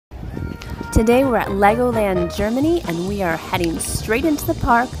Today we're at Legoland, Germany, and we are heading straight into the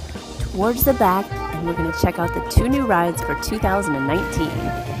park towards the back, and we're going to check out the 2 new rides for 2019.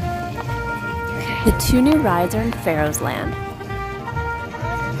 The 2 new rides are in Pharoahs Land.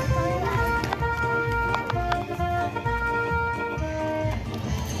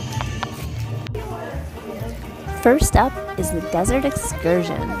 First up is the Desert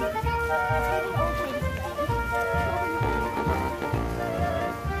X-cursion.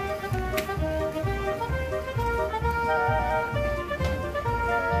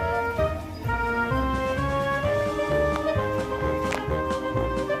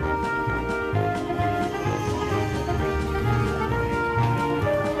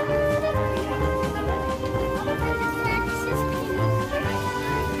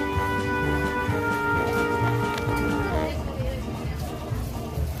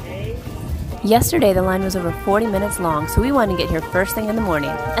 Yesterday the line was over 40 minutes long, so we wanted to get here first thing in the morning.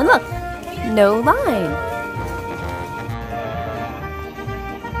 And look, no line!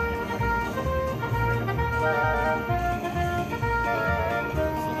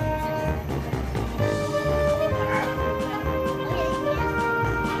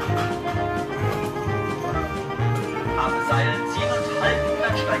 Am Seil ziehen und halten,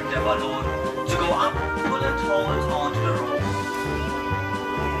 dann steigt der Ballon. To go up, pull and hold onto the rope.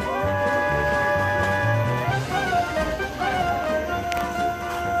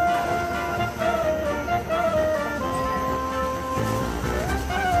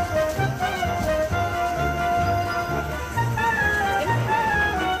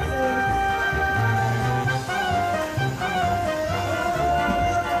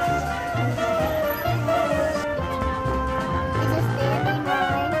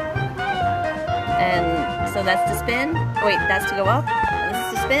 And so that's to spin. Oh, wait, that's to go up. And this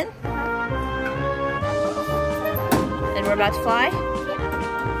is to spin. And we're about to fly.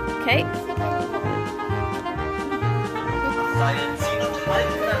 Okay. Seil ziehen und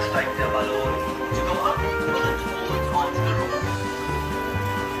halten, dann steigt der Ballon. To go up, pull and hold onto the rope.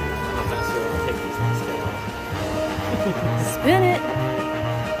 Spin it.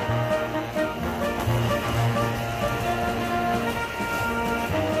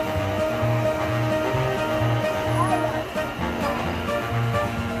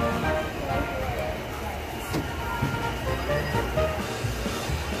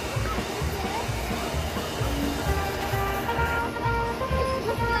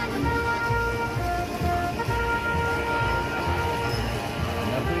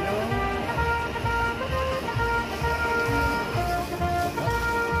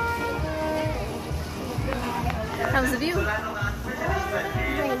 How's the view?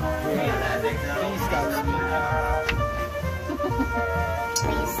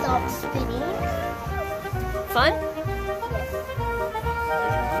 Please stop spinning. Fun?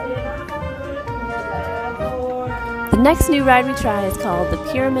 The next new ride we try is called the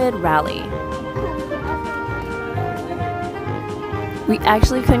Pyramid Rallye. We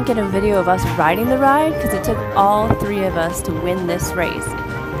actually couldn't get a video of us riding the ride because it took all 3 of us to win this race.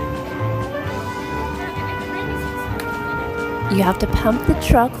 You have to pump the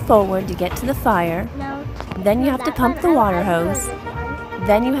truck forward to get to the fire, then you have to pump the water hose,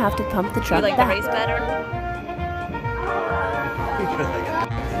 then you have to pump the truck back. You like the race better?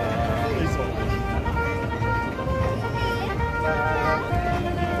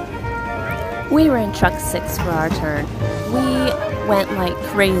 We were in truck 6 for our turn. We went like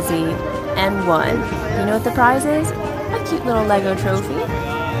crazy and won. You know what the prize is? A cute little Lego trophy.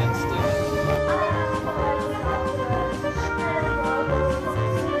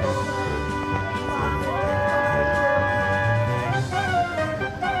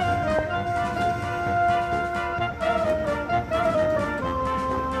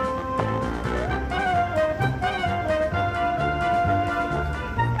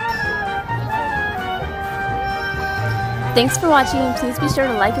 Thanks for watching, and please be sure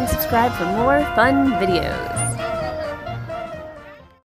to like and subscribe for more fun videos.